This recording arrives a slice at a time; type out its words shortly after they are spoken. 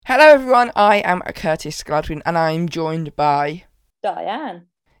Hello everyone, I am Curtis Gladwin and I'm joined by... Diane.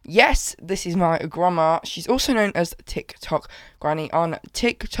 Yes, this is my grandma. She's also known as TikTok Granny on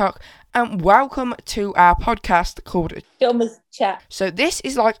TikTok. And welcome to our podcast called Chummies Chat. So this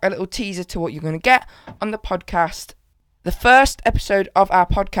is like a little teaser to what you're going to get on the podcast. The first episode of our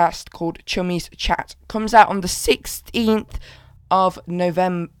podcast called Chummies Chat comes out on the 16th of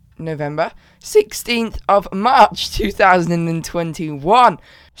November, 16th of March 2021.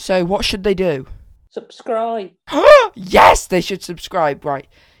 So what should they do? Subscribe. Yes, they should subscribe. Right,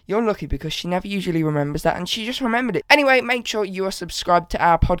 you're lucky because she never usually remembers that and she just remembered it. Anyway, make sure you are subscribed to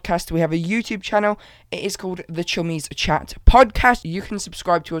our podcast. We have a YouTube channel. It is called the Chummies Chat Podcast. You can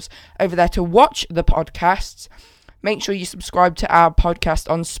subscribe to us over there to watch the podcasts. Make sure you subscribe to our podcast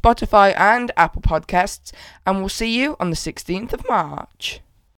on Spotify and Apple Podcasts, and we'll see you on the 16th of March.